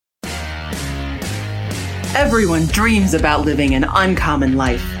Everyone dreams about living an uncommon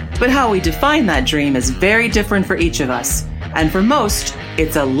life, but how we define that dream is very different for each of us. And for most,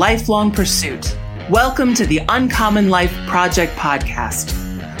 it's a lifelong pursuit. Welcome to the Uncommon Life Project podcast.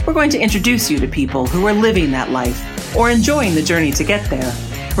 We're going to introduce you to people who are living that life or enjoying the journey to get there.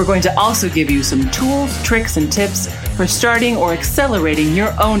 We're going to also give you some tools, tricks, and tips for starting or accelerating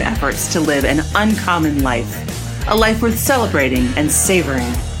your own efforts to live an uncommon life, a life worth celebrating and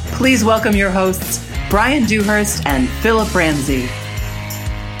savoring. Please welcome your hosts, Brian Dewhurst and Philip Ramsey.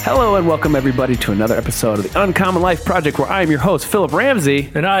 Hello and welcome everybody to another episode of the Uncommon Life Project, where I am your host, Philip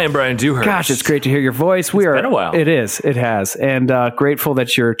Ramsey. And I am Brian Dewhurst. Gosh, it's great to hear your voice. It's been a while. It is. It has. And grateful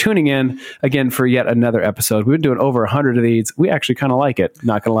that you're tuning in again for yet another episode. We've been doing over 100 of these. We actually kind of like it,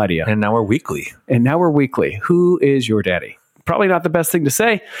 not going to lie to you. And now we're weekly. Who is your daddy? Probably not the best thing to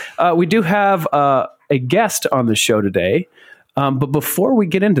say. We do have a guest on the show today. But before we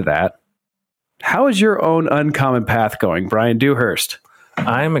get into that, how is your own uncommon path going, Brian Dewhurst?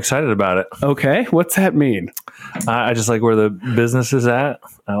 I'm excited about it. Okay. What's that mean? I just like where the business is at.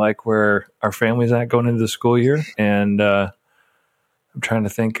 I like where our family's at going into the school year. And I'm trying to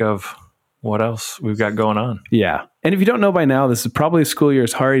think of what else we've got going on. Yeah. And if you don't know by now, this is probably school year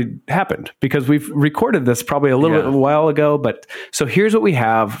has already happened because we've recorded this probably a little while ago. But so here's what we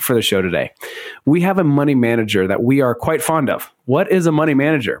have for the show today. We have a money manager that we are quite fond of. What is a money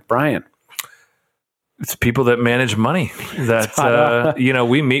manager, Brian? It's people that manage money. That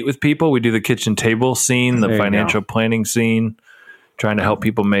we meet with people. We do the kitchen table scene, the financial planning scene, trying to help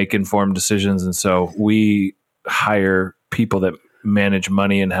people make informed decisions. And so we hire people that manage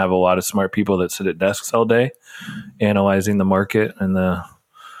money and have a lot of smart people that sit at desks all day, analyzing the market and the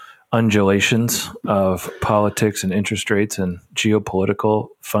undulations of politics and interest rates and geopolitical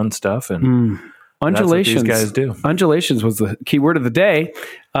fun stuff. And undulations. That's what these guys do. Undulations was the key word of the day.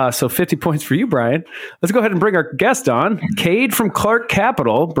 So 50 points for you, Brian. Let's go ahead and bring our guest on. Cade from Clark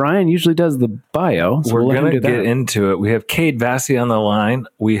Capital. Brian usually does the bio. So we're going to get into it. We have Cade Vassy on the line.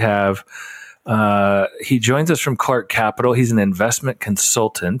 We have, he joins us from Clark Capital. He's an investment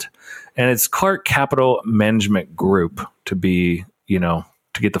consultant, and it's Clark Capital Management Group to be,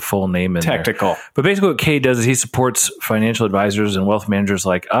 to get the full name in technical. There. But basically what Cade does is he supports financial advisors and wealth managers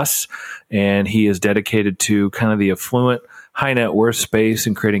like us, and he is dedicated to kind of the affluent, high net worth space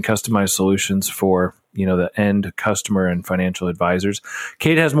and creating customized solutions for, the end customer and financial advisors.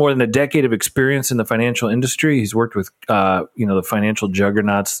 Cade has more than a decade of experience in the financial industry. He's worked with, the financial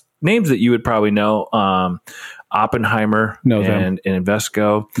juggernauts, names that you would probably know, Oppenheimer and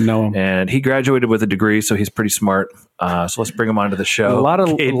Invesco. And he graduated with a degree, so he's pretty smart. So let's bring him onto the show. A lot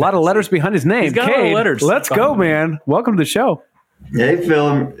of letters behind his name. He's got a lot of letters. Let's go, man. Welcome to the show. Hey, Phil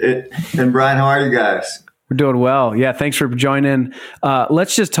and Brian. How are you guys? We're doing well. Yeah, thanks for joining.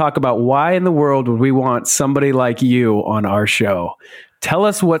 Let's just talk about why in the world would we want somebody like you on our show? Tell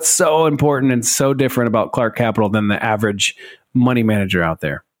us what's so important and so different about Clark Capital than the average money manager out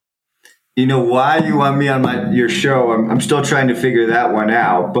there. Why you want me on your show? I'm still trying to figure that one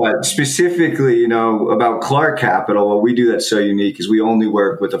out. But specifically, about Clark Capital, what we do that's so unique is we only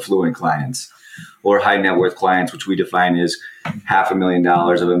work with affluent clients or high net worth clients, which we define as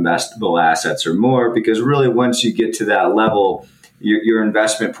 $500,000 of investable assets or more. Because really, once you get to that level, your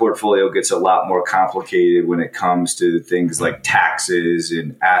investment portfolio gets a lot more complicated when it comes to things like taxes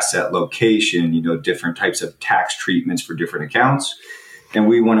and asset location, different types of tax treatments for different accounts. And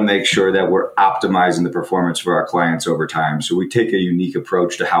we want to make sure that we're optimizing the performance for our clients over time. So we take a unique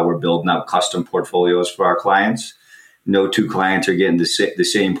approach to how we're building out custom portfolios for our clients. No two clients are getting the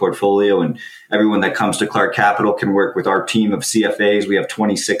same portfolio. And everyone that comes to Clark Capital can work with our team of CFAs. We have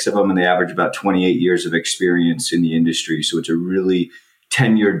 26 of them, and they average about 28 years of experience in the industry. So it's a really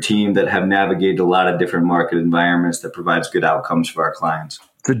tenured team that have navigated a lot of different market environments that provides good outcomes for our clients.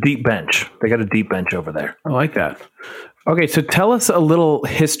 It's a deep bench. They got a deep bench over there. I like that. Okay, so tell us a little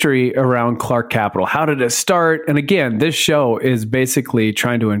history around Clark Capital. How did it start? And again, this show is basically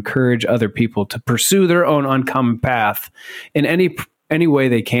trying to encourage other people to pursue their own uncommon path in any way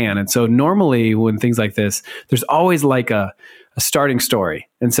they can. And so normally when things like this, there's always like a starting story.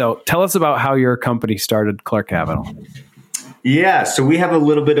 And so tell us about how your company started Clark Capital. Yeah, so we have a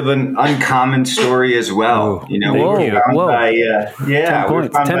little bit of an uncommon story as well. We were found by 10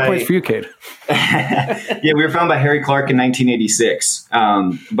 points. 10 points for you, Cade. We were found by Harry Clark in 1986.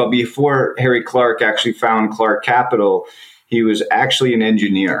 But before Harry Clark actually found Clark Capital, he was actually an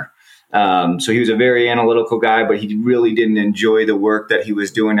engineer. So he was a very analytical guy, but he really didn't enjoy the work that he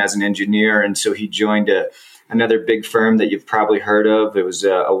was doing as an engineer. And so he joined a another big firm that you've probably heard of. It was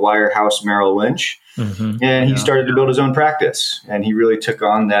a wirehouse Merrill Lynch. And he started to build his own practice. And he really took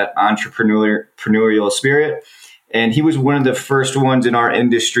on that entrepreneurial spirit. And he was one of the first ones in our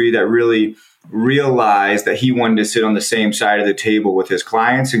industry that really realized that he wanted to sit on the same side of the table with his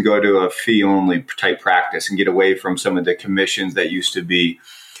clients and go to a fee-only type practice and get away from some of the commissions that used to be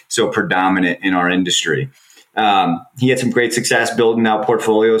so predominant in our industry. He had some great success building out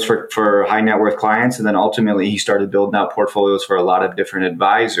portfolios for high net worth clients. And then ultimately he started building out portfolios for a lot of different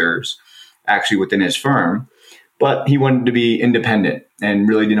advisors actually within his firm. But he wanted to be independent and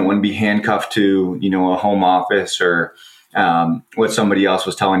really didn't want to be handcuffed to, a home office or what somebody else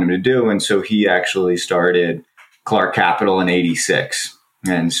was telling him to do. And so he actually started Clark Capital in '86.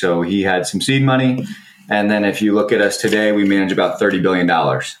 And so he had some seed money. And then if you look at us today, we manage about $30 billion.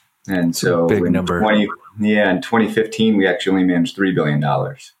 And so big number. In 2015, we actually only managed $3 billion.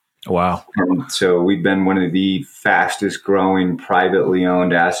 Wow. And so we've been one of the fastest growing privately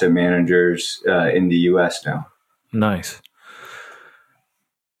owned asset managers in the U.S. now. Nice.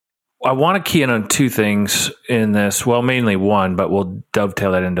 I want to key in on two things in this. Well, mainly one, but we'll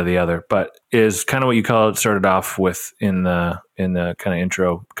dovetail that into the other. But is kind of what you started off with in the kind of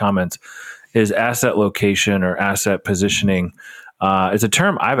intro comments is asset location or asset positioning. It's a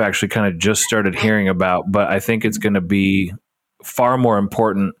term I've actually kind of just started hearing about, but I think it's going to be far more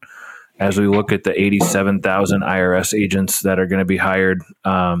important as we look at the 87,000 IRS agents that are going to be hired.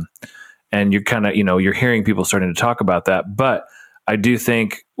 And you're kind of, you're hearing people starting to talk about that. But I do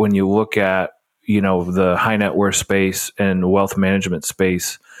think when you look at, the high net worth space and wealth management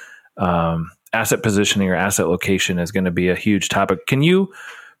space, asset positioning or asset location is going to be a huge topic. Can you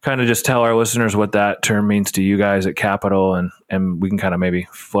kind of just tell our listeners what that term means to you guys at Capital, and we can kind of maybe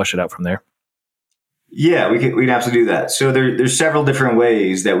flush it out from there? Yeah, we can absolutely do that. So there's several different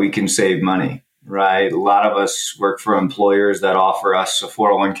ways that we can save money, right? A lot of us work for employers that offer us a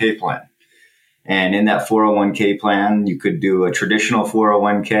 401k plan. And in that 401k plan, you could do a traditional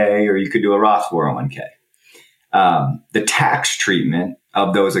 401k or you could do a Roth 401k. The tax treatment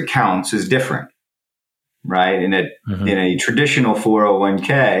of those accounts is different, right? In a traditional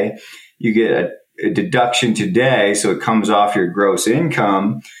 401k, you get a deduction today, so it comes off your gross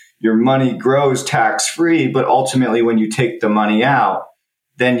income. Your money grows tax-free, but ultimately when you take the money out,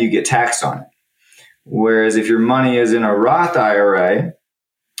 then you get taxed on it. Whereas if your money is in a Roth IRA,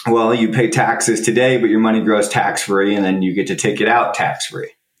 well, you pay taxes today, but your money grows tax-free, and then you get to take it out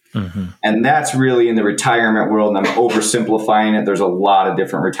tax-free. And that's really in the retirement world, and I'm oversimplifying it. There's a lot of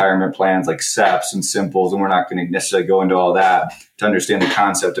different retirement plans like SEPs and Simples, and we're not going to necessarily go into all that to understand the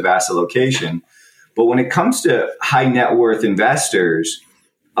concept of asset location. But when it comes to high net worth investors,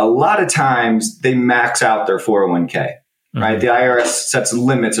 a lot of times they max out their 401k, right? The IRS sets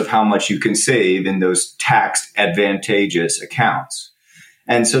limits of how much you can save in those tax advantageous accounts.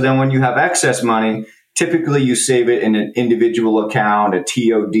 And so then when you have excess money, typically you save it in an individual account, a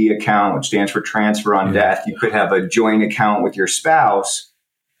TOD account, which stands for transfer on death. You could have a joint account with your spouse,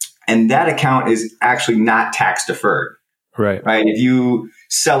 and that account is actually not tax deferred. Right. If you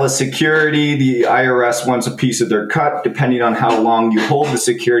sell a security, the IRS wants a piece of their cut. Depending on how long you hold the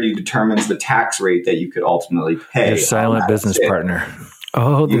security determines the tax rate that you could ultimately pay. Your silent business partner.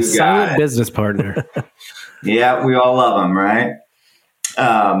 Oh, the silent business partner. Yeah, we all love them, right?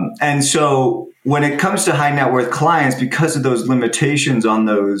 And so when it comes to high net worth clients, because of those limitations on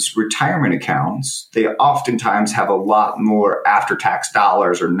those retirement accounts, they oftentimes have a lot more after-tax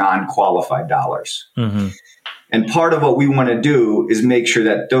dollars or non-qualified dollars. And part of what we want to do is make sure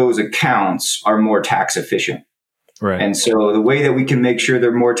that those accounts are more tax efficient. Right. And so the way that we can make sure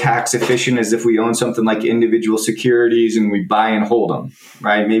they're more tax efficient is if we own something like individual securities and we buy and hold them,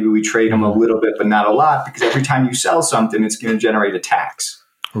 right? Maybe we trade them a little bit, but not a lot, because every time you sell something, it's going to generate a tax.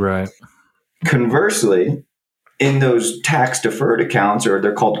 Right. Conversely, in those tax deferred accounts, or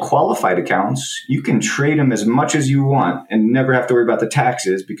they're called qualified accounts, you can trade them as much as you want and never have to worry about the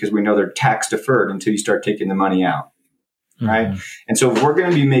taxes because we know they're tax deferred until you start taking the money out. Right. And so if we're going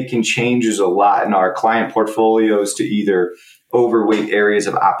to be making changes a lot in our client portfolios to either overweight areas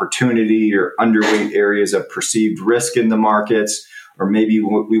of opportunity or underweight areas of perceived risk in the markets, or maybe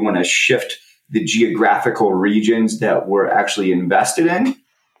we want to shift the geographical regions that we're actually invested in,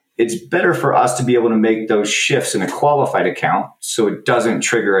 it's better for us to be able to make those shifts in a qualified account so it doesn't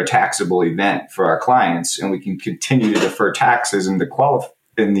trigger a taxable event for our clients, and we can continue to defer taxes in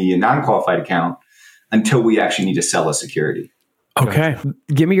the non-qualified account until we actually need to sell a security. Okay.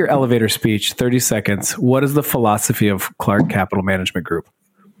 Give me your elevator speech, 30 seconds. What is the philosophy of Clark Capital Management Group?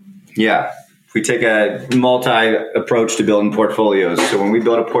 Yeah. We take a multi-approach to building portfolios. So when we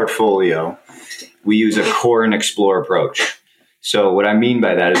build a portfolio, we use a core and explore approach. So what I mean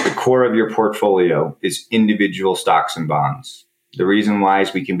by that is the core of your portfolio is individual stocks and bonds. The reason why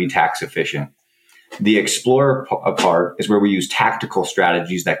is we can be tax efficient. The explore part is where we use tactical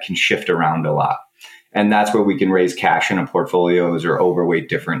strategies that can shift around a lot. And that's where we can raise cash in a portfolios or overweight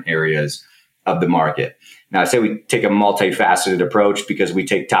different areas of the market. Now, I say we take a multifaceted approach because we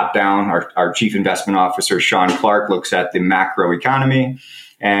take top down. Our chief investment officer, Sean Clark, looks at the macro economy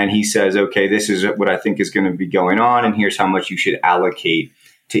and he says, okay, this is what I think is going to be going on. And here's how much you should allocate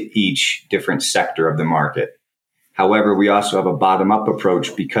to each different sector of the market. However, we also have a bottom-up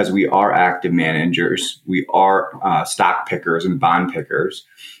approach because we are active managers. We are stock pickers and bond pickers.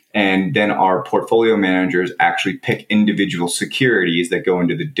 And then our portfolio managers actually pick individual securities that go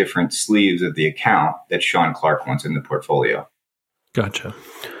into the different sleeves of the account that Sean Clark wants in the portfolio. Gotcha.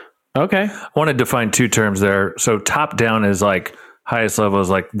 Okay. I want to define two terms there. So top down is like highest level is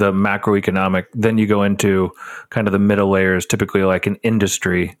like the macroeconomic. Then you go into kind of the middle layers, typically like an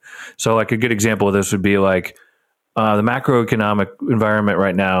industry. So like a good example of this would be like the macroeconomic environment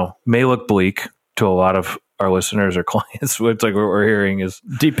right now may look bleak to a lot of our listeners or clients. It's like what we're hearing is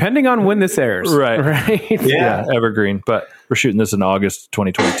depending on when this airs, right? Yeah, evergreen. But we're shooting this in August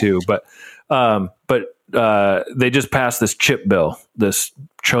 2022. But they just passed this chip bill, this $1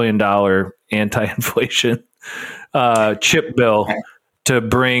 trillion anti-inflation chip bill to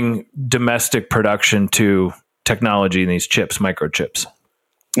bring domestic production to technology in these chips, microchips.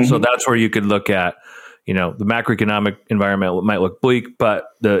 Mm-hmm. So that's where you could look at, you know, the macroeconomic environment might look bleak, but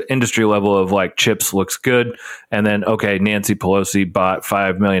the industry level of like chips looks good. And then, okay, Nancy Pelosi bought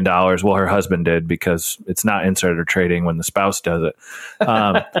 $5 million. Well, her husband did because it's not insider trading when the spouse does it.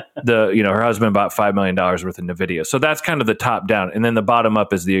 Her husband bought $5 million worth of NVIDIA. So that's kind of the top down. And then the bottom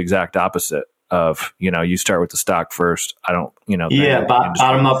up is the exact opposite of, you start with the stock first.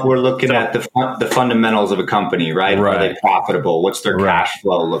 Bottom up, we're looking at the fundamentals of a company, right? Are they profitable? What's their cash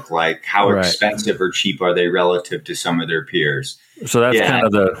flow look like? How expensive or cheap are they relative to some of their peers? So that's kind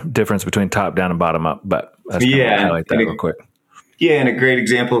of the difference between top down and bottom up. But that's highlight that real quick. Yeah, and a great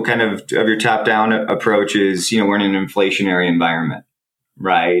example kind of your top down approach is, we're in an inflationary environment,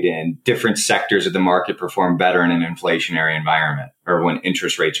 right? And different sectors of the market perform better in an inflationary environment or when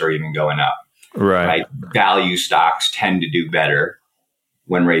interest rates are even going up. Right. Value stocks tend to do better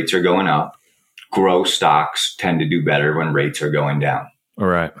when rates are going up. Growth stocks tend to do better when rates are going down.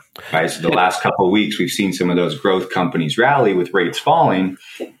 Right. So the last couple of weeks, we've seen some of those growth companies rally with rates falling,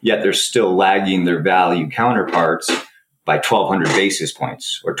 yet they're still lagging their value counterparts by 1,200 basis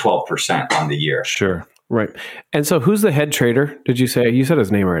points or 12% on the year. Sure. Right. And so who's the head trader? Did you say? You said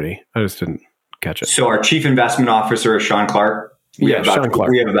his name already. I just didn't catch it. So our chief investment officer is Sean Clark. We have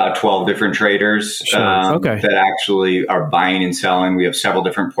about 12 different traders that actually are buying and selling. We have several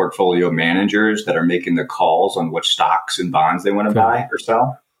different portfolio managers that are making the calls on which stocks and bonds they want to buy or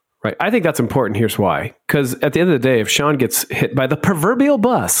sell. Right. I think that's important. Here's why. Because at the end of the day, if Sean gets hit by the proverbial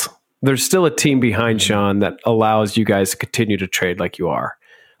bus, there's still a team behind Sean that allows you guys to continue to trade like you are.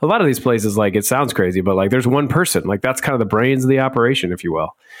 A lot of these places, like, it sounds crazy, but like there's one person, like that's kind of the brains of the operation, if you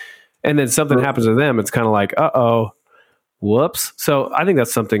will. And then something happens to them. It's kind of like, uh-oh. Whoops. So I think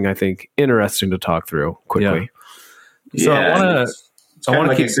that's something interesting to talk through quickly. Yeah. So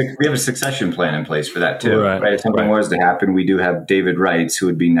we have a succession plan in place for that too. Right? If something was to happen, we do have David Wrights who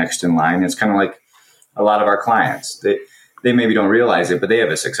would be next in line. It's kind of like a lot of our clients. They maybe don't realize it, but they have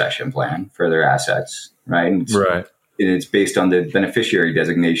a succession plan for their assets, right? And it's based on the beneficiary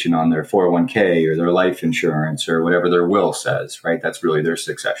designation on their 401k or their life insurance or whatever their will says, right? That's really their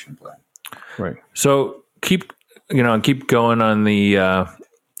succession plan. Right. So keep going on the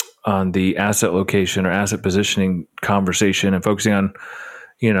asset location or asset positioning conversation and focusing on,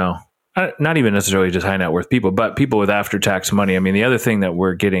 not even necessarily just high net worth people, but people with after tax money. I mean, the other thing that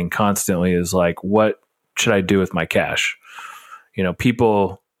we're getting constantly is like, what should I do with my cash?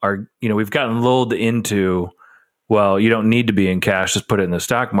 People are, we've gotten lulled into, well, you don't need to be in cash, just put it in the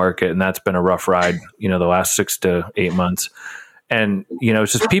stock market. And that's been a rough ride, the last 6 to 8 months. And,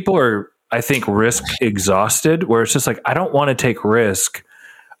 it's just people are, I think, risk exhausted, where it's just like, I don't want to take risk.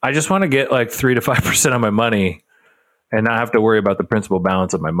 I just want to get like 3 to 5% of my money and not have to worry about the principal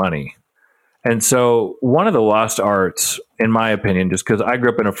balance of my money. And so one of the lost arts, in my opinion, just because I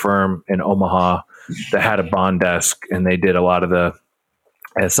grew up in a firm in Omaha that had a bond desk and they did a lot of the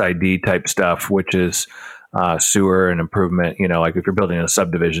SID type stuff, which is sewer and improvement, like if you're building a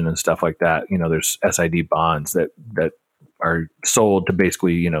subdivision and stuff like that, there's SID bonds that are sold to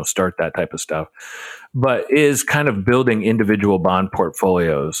basically, start that type of stuff, but is kind of building individual bond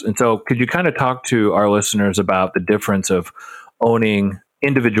portfolios. And so could you kind of talk to our listeners about the difference of owning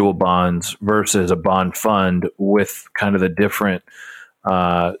individual bonds versus a bond fund with kind of the different,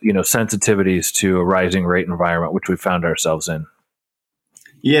 sensitivities to a rising rate environment, which we found ourselves in.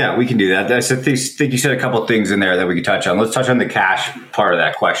 Yeah, we can do that. I think you said a couple of things in there that we could touch on. Let's touch on the cash part of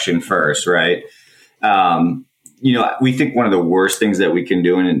that question first, right? We think one of the worst things that we can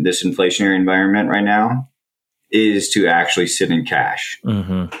do in this inflationary environment right now is to actually sit in cash,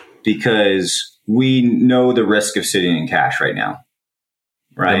 because we know the risk of sitting in cash right now,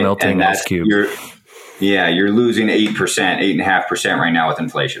 right? The melting ice cube. You're losing 8%, 8.5% right now with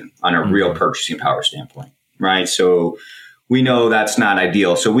inflation on a real purchasing power standpoint, right? So we know that's not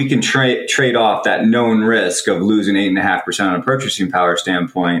ideal. So we can trade off that known risk of losing 8.5% on a purchasing power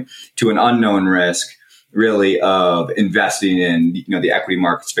standpoint to an unknown risk, really, of investing in, the equity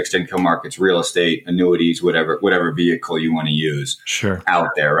markets, fixed income markets, real estate, annuities, whatever vehicle you want to use out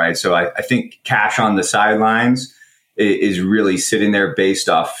there, right? So I think cash on the sidelines is really sitting there based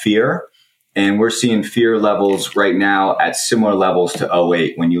off fear. And we're seeing fear levels right now at similar levels to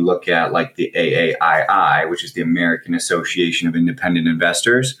 2008 when you look at like the AAII, which is the American Association of Independent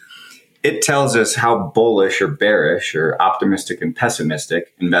Investors. It tells us how bullish or bearish or optimistic and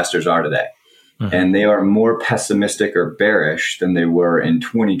pessimistic investors are today. And they are more pessimistic or bearish than they were in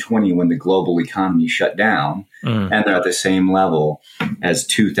 2020 when the global economy shut down. And they're at the same level as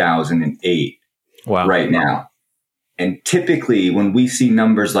 2008 right now. And typically when we see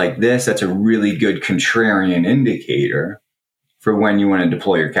numbers like this, that's a really good contrarian indicator for when you want to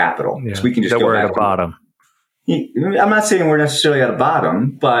deploy your capital. Yeah. So we can just go go back at a bottom. I'm not saying we're necessarily at a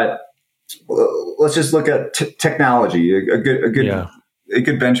bottom, but let's just look at technology. A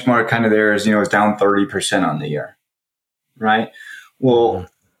good benchmark kind of there is, is down 30% on the year, right? Well,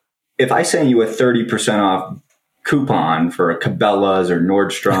 if I send you a 30% off coupon for a Cabela's or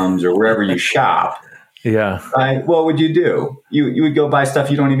Nordstrom's or wherever you shop, right, what would you do? You would go buy stuff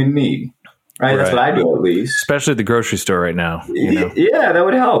you don't even need, right? That's what I do, at least. Especially at the grocery store right now. Yeah, that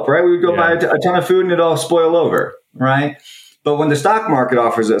would help, right? We would go buy a ton of food and it'd all spoil over, right? But when the stock market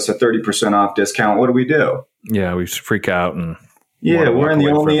offers us a 30% off discount, what do? Yeah, we freak out and we're in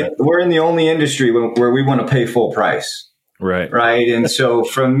the only industry where we want to pay full price. Right. And so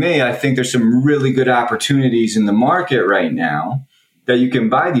from me, I think there's some really good opportunities in the market right now that you can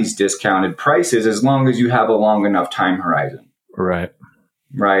buy these discounted prices as long as you have a long enough time horizon. Right.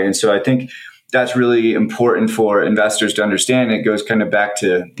 And so I think that's really important for investors to understand. It goes kind of back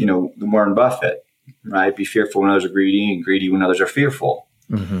to, Warren Buffett, right? Be fearful when others are greedy and greedy when others are fearful.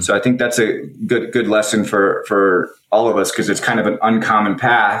 So I think that's a good lesson for all of us, because it's kind of an uncommon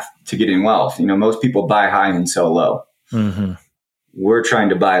path to getting wealth. Most people buy high and sell low. We're trying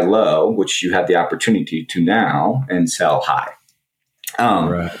to buy low, which you have the opportunity to now, and sell high.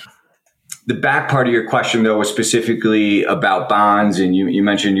 The back part of your question, though, was specifically about bonds. And you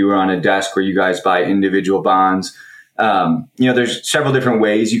mentioned you were on a desk where you guys buy individual bonds. There's several different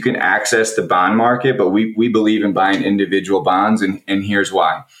ways you can access the bond market, but we believe in buying individual bonds. And here's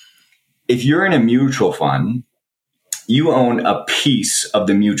why. If you're in a mutual fund, you own a piece of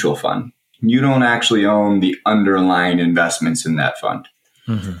the mutual fund. You don't actually own the underlying investments in that fund.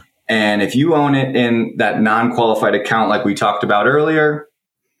 And if you own it in that non-qualified account, like we talked about earlier,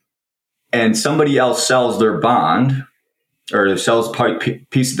 and somebody else sells their bond or sells a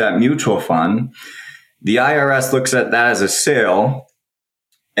piece of that mutual fund, the IRS looks at that as a sale,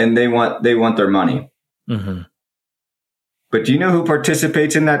 and they want their money. But do you know who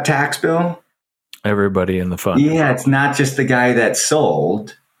participates in that tax bill? Everybody in the fund. Yeah, it's not just the guy that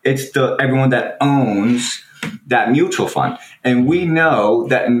sold. It's everyone that owns that mutual fund. And we know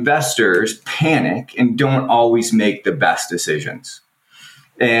that investors panic and don't always make the best decisions.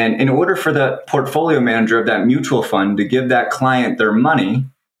 And in order for the portfolio manager of that mutual fund to give that client their money,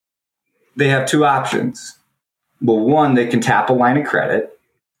 they have two options. Well, one, they can tap a line of credit,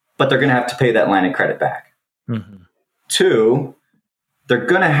 but they're going to have to pay that line of credit back. Two, they're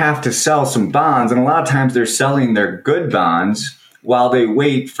going to have to sell some bonds. And a lot of times they're selling their good bonds while they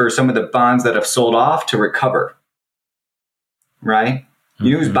wait for some of the bonds that have sold off to recover. Right?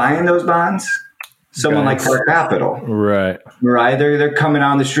 You know who's buying those bonds? Someone like Clark Capital. Right. They're coming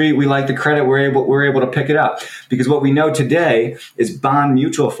on the street. We like the credit. We're able to pick it up, because what we know today is bond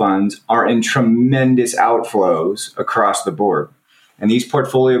mutual funds are in tremendous outflows across the board. And these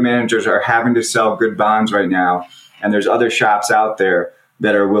portfolio managers are having to sell good bonds right now. And there's other shops out there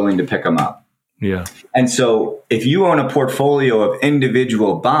that are willing to pick them up. Yeah. And so if you own a portfolio of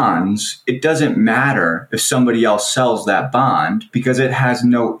individual bonds, it doesn't matter if somebody else sells that bond, because it has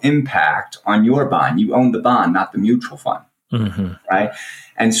no impact on your bond. You own the bond, not the mutual fund. Right.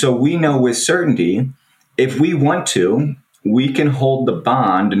 And so we know with certainty, if we want to, we can hold the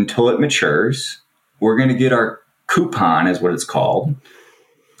bond until it matures. We're going to get our coupon, is what it's called,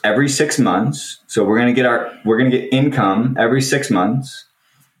 every 6 months. So we're going to get income every 6 months.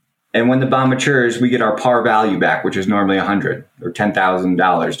 And when the bond matures, we get our par value back, which is normally $100 or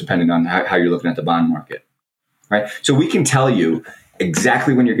 $10,000, depending on how you're looking at the bond market, right? So we can tell you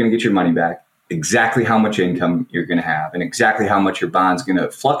exactly when you're going to get your money back, exactly how much income you're going to have, and exactly how much your bond's going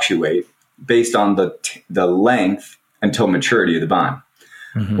to fluctuate based on the length until maturity of the bond.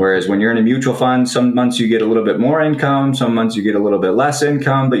 Mm-hmm. Whereas when you're in a mutual fund, some months you get a little bit more income, some months you get a little bit less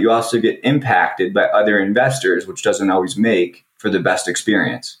income, but you also get impacted by other investors, which doesn't always make for the best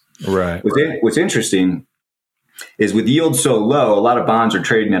experience. Right. What's interesting is with yields so low, a lot of bonds are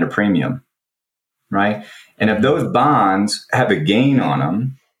trading at a premium, right? And if those bonds have a gain on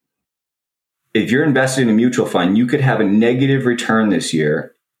them, if you're invested in a mutual fund, you could have a negative return this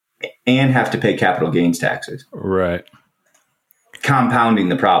year and have to pay capital gains taxes. Right. Compounding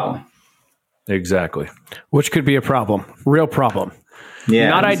the problem. Exactly. Which could be a problem. Real problem. Yeah.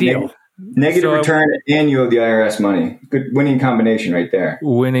 Not ideal. Negative return and you owe the IRS money. Good winning combination right there.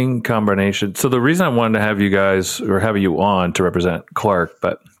 Winning combination. So the reason I wanted to have you guys or have you on to represent Clark,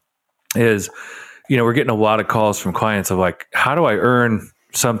 but is, we're getting a lot of calls from clients of like, how do I earn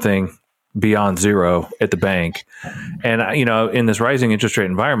something beyond zero at the bank? And, in this rising interest rate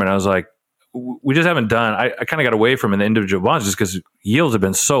environment, I was like, we just haven't done, I kind of got away from the individual bonds just because yields have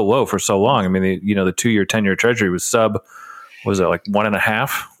been so low for so long. I mean, the 2-year, 10-year treasury was like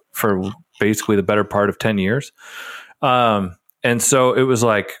 1.5 for basically the better part of 10 years. And so it was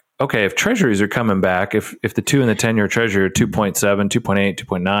like, okay, if treasuries are coming back, if the 2 and the 10-year treasury are 2.7, 2.8,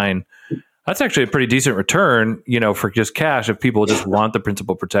 2.9, that's actually a pretty decent return, for just cash if people just want the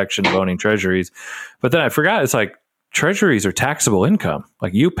principal protection of owning treasuries. But then I forgot, it's like treasuries are taxable income.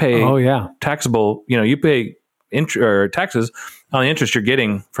 Like you pay taxable, you pay taxes on the interest you're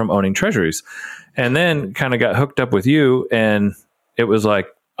getting from owning treasuries. And then kind of got hooked up with you, and it was like,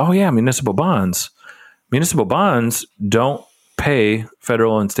 oh yeah, municipal bonds. Municipal bonds don't pay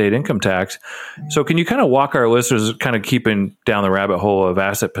federal and state income tax. So can you kind of walk our listeners kind of keeping down the rabbit hole of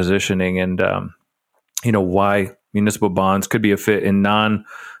asset positioning and, why municipal bonds could be a fit in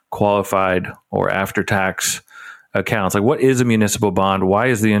non-qualified or after-tax accounts? Like, what is a municipal bond? Why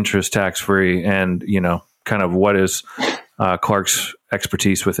is the interest tax-free? And, kind of what is Clark's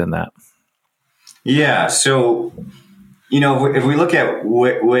expertise within that? Yeah. So, if we look at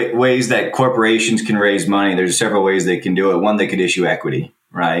ways that corporations can raise money, there's several ways they can do it. One, they could issue equity,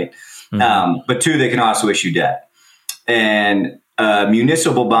 right? Mm-hmm. But two, they can also issue debt. And a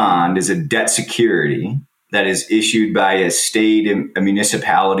municipal bond is a debt security that is issued by a state, a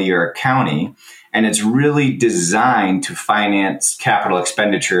municipality, or a county. And it's really designed to finance capital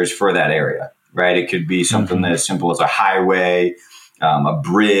expenditures for that area, right? It could be something as simple as a highway, a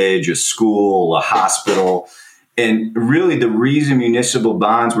bridge, a school, a hospital. And really the reason municipal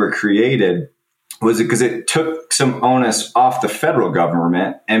bonds were created was because it took some onus off the federal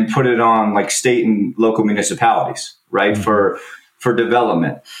government and put it on like state and local municipalities, right? Mm-hmm. For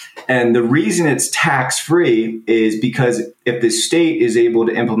development. And the reason it's tax-free is because if the state is able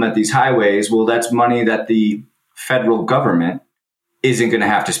to implement these highways, well, that's money that the federal government isn't going to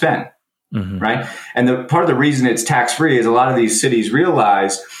have to spend, right? And part of the reason it's tax-free is a lot of these cities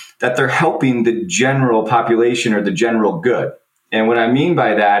realize that they're helping the general population or the general good. And what I mean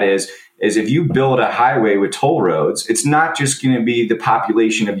by that is if you build a highway with toll roads, it's not just going to be the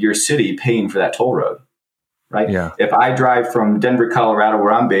population of your city paying for that toll road, right? Yeah. If I drive from Denver, Colorado,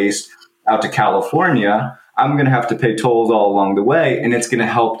 where I'm based, out to California, I'm going to have to pay tolls all along the way, and it's going to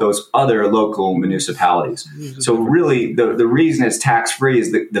help those other local municipalities. So really, the reason it's tax-free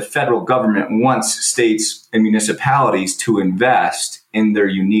is that the federal government wants states and municipalities to invest in their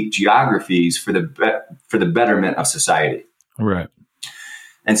unique geographies for the betterment of society. Right.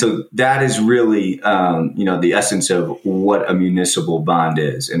 And so that is really, the essence of what a municipal bond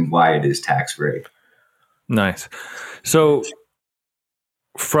is and why it is tax-free. Nice. So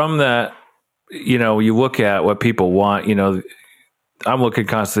from that, you look at what people want, I'm looking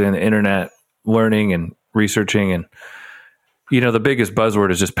constantly on the internet, learning and researching, and, the biggest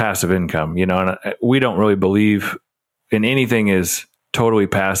buzzword is just passive income, and we don't really believe in anything is totally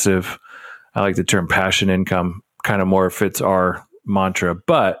passive. I like the term passion income, kind of more fits our mantra.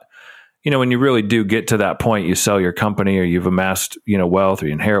 But, when you really do get to that point, you sell your company or you've amassed, wealth or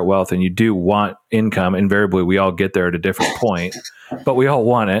you inherit wealth and you do want income. Invariably, we all get there at a different point, but we all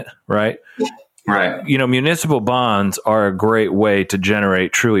want it, right? Right. Municipal bonds are a great way to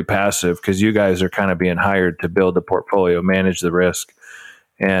generate truly passive because you guys are kind of being hired to build the portfolio, manage the risk,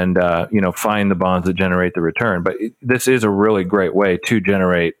 and find the bonds that generate the return. But this is a really great way to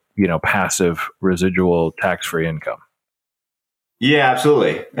generate passive residual tax-free income. Yeah,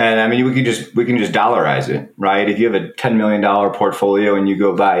 absolutely. And I mean, we can just dollarize it, right? If you have a $10 million portfolio and you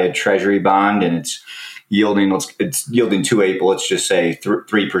go buy a treasury bond and it's yielding 2.8, let's just say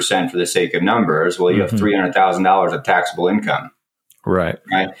 3% for the sake of numbers. Well, you have $300,000 of taxable income. Right.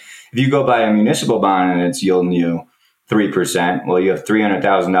 If you go buy a municipal bond and it's yielding you 3%, well, you have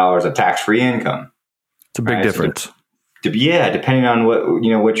 $300,000 of tax-free income. It's a big difference. So, depending on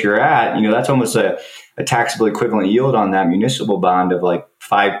what you're at, that's almost a taxable equivalent yield on that municipal bond of like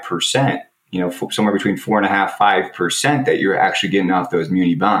 5%. Somewhere between 4.5-5% that you're actually getting off those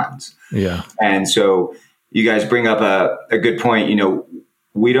muni bonds. Yeah. And so you guys bring up a good point.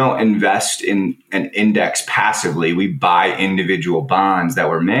 We don't invest in an index passively. We buy individual bonds that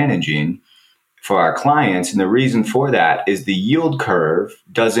we're managing for our clients. And the reason for that is the yield curve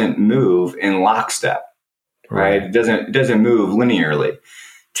doesn't move in lockstep, right? It doesn't move linearly.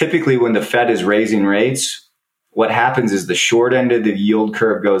 Typically, when the Fed is raising rates, what happens is the short end of the yield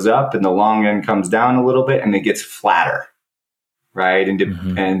curve goes up and the long end comes down a little bit and it gets flatter, right?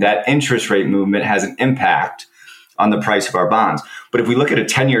 And that interest rate movement has an impact on the price of our bonds. But if we look at a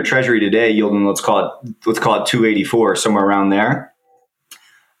 10-year treasury today yielding, let's call it 284, somewhere around there,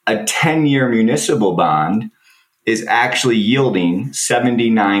 a 10-year municipal bond is actually yielding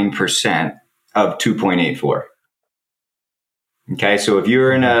 79% of 2.84. Okay, so if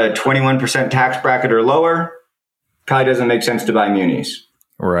you're in a 21% tax bracket or lower, probably doesn't make sense to buy munis.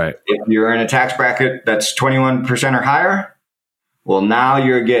 Right. If you're in a tax bracket that's 21% or higher, well, now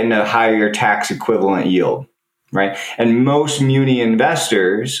you're getting a higher tax equivalent yield, right? And most muni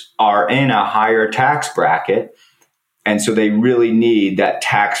investors are in a higher tax bracket, and so they really need that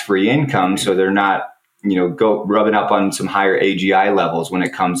tax-free income so they're not, go rubbing up on some higher AGI levels when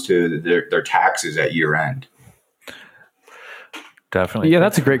it comes to their taxes at year end. Definitely. Yeah,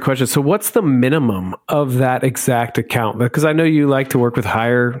 that's a great question. So what's the minimum of that exact account? Because I know you like to work with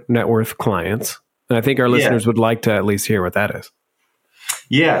higher net worth clients, and I think our listeners would like to at least hear what that is.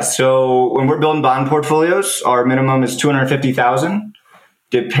 Yeah. So when we're building bond portfolios, our minimum is $250,000.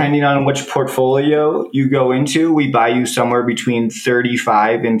 Depending on which portfolio you go into, we buy you somewhere between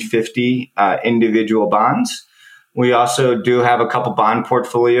 35 and 50 individual bonds. We also do have a couple bond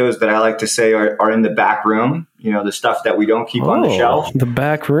portfolios that I like to say are in the back room, the stuff that we don't keep on the shelf. The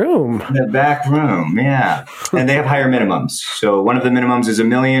back room. The back room, yeah. And they have higher minimums. So one of the minimums is $1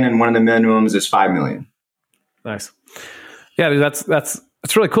 million and one of the minimums is $5 million. Nice. Yeah, that's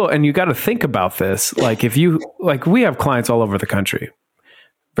really cool. And you got to think about this. We have clients all over the country.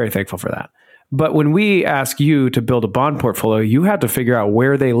 Very thankful for that. But when we ask you to build a bond portfolio, you have to figure out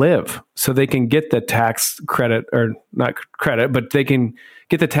where they live so they can get the tax credit, or not credit, but they can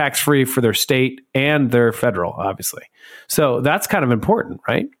get the tax free for their state and their federal, obviously. So that's kind of important,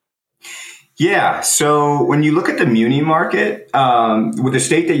 right? Yeah. So when you look at the muni market, with the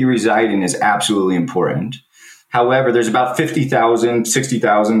state that you reside in is absolutely important. However, there's about 50,000,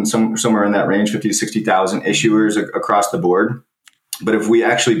 60,000, somewhere in that range, 50 to 60,000 issuers across the board. But if we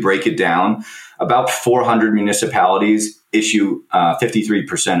actually break it down, about 400 municipalities issue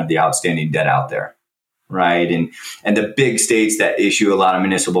 53% of the outstanding debt out there, right? And the big states that issue a lot of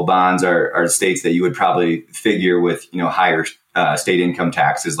municipal bonds are states that you would probably figure with higher state income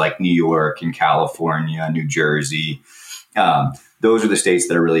taxes, like New York and California, New Jersey. Those are the states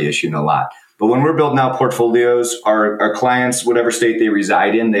that are really issuing a lot. But when we're building out portfolios, our clients, whatever state they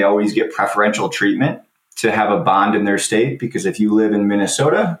reside in, they always get preferential treatment to have a bond in their state, because if you live in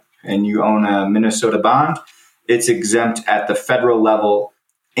Minnesota and you own a Minnesota bond, it's exempt at the federal level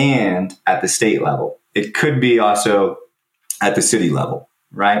and at the state level. It could be also at the city level,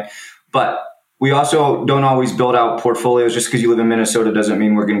 right? But we also don't always build out portfolios. Just because you live in Minnesota doesn't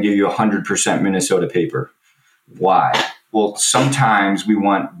mean we're going to give you 100% Minnesota paper. Why? Well, sometimes we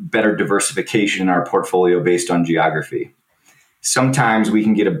want better diversification in our portfolio based on geography. Sometimes we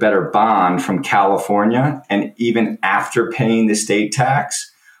can get a better bond from California, and even after paying the state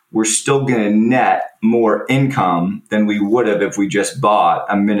tax, we're still going to net more income than we would have if we just bought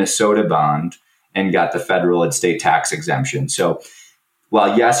a Minnesota bond and got the federal and state tax exemption. So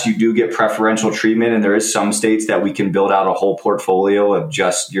while, yes, you do get preferential treatment, and there is some states that we can build out a whole portfolio of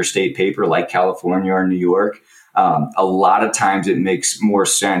just your state paper, like California or New York, a lot of times it makes more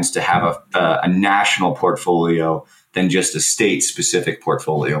sense to have a national portfolio than just a state-specific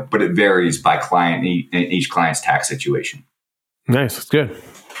portfolio, but it varies by client, each client's tax situation. Nice. That's good.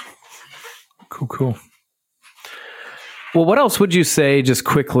 Cool. Well, what else would you say, just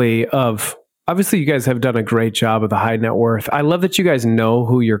quickly, of obviously you guys have done a great job of the high net worth. I love that you guys know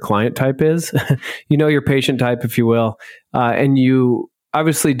who your client type is. You know your patient type, if you will, and you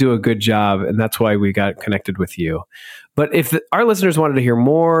obviously do a good job, and that's why we got connected with you. But if our listeners wanted to hear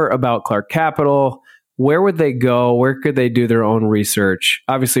more about Clark Capital, where would they go? Where could they do their own research?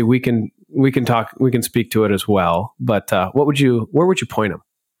 Obviously, we can speak to it as well. But where would you point them?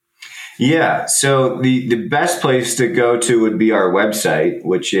 Yeah, so the best place to go to would be our website,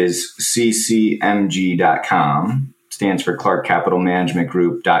 which is ccmg.com. Stands for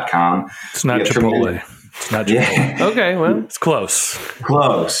ClarkCapitalManagementGroup.com. It's not Chipotle. It's not Chipotle. Yeah. Okay, well, it's close.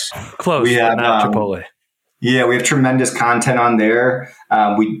 Close. We have not Chipotle. Yeah, we have tremendous content on there.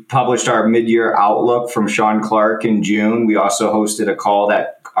 We published our mid-year outlook from Sean Clark in June. We also hosted a call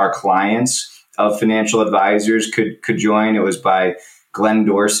that our clients of financial advisors could join. It was by Glenn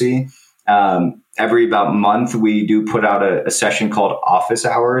Dorsey. Every about month, we do put out a session called Office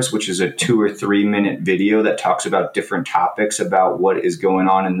Hours, which is a 2 or 3 minute video that talks about different topics about what is going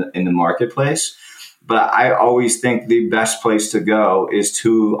on in the marketplace. But I always think the best place to go is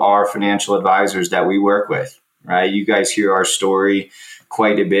to our financial advisors that we work with, right? You guys hear our story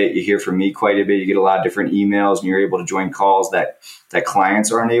quite a bit. You hear from me quite a bit. You get a lot of different emails, and you're able to join calls that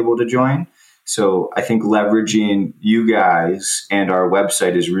clients aren't able to join. So I think leveraging you guys and our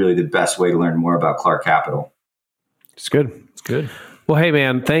website is really the best way to learn more about Clark Capital. It's good. It's good. Well, hey,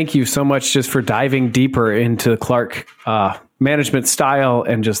 man, thank you so much just for diving deeper into Clark management style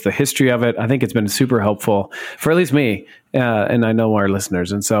and just the history of it. I think it's been super helpful for at least me, and I know our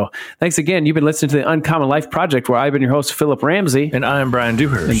listeners. And so thanks again. You've been listening to the Uncommon Life Project, where I've been your host, Philip Ramsey. And I'm Brian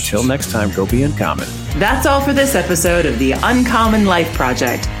Dewhurst. Until next time, go be uncommon. That's all for this episode of the Uncommon Life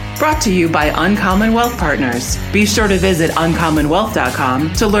Project, brought to you by Uncommon Wealth Partners. Be sure to visit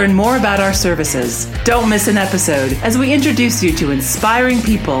uncommonwealth.com to learn more about our services. Don't miss an episode as we introduce you to inspiring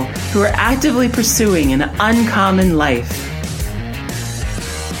people who are actively pursuing an uncommon life.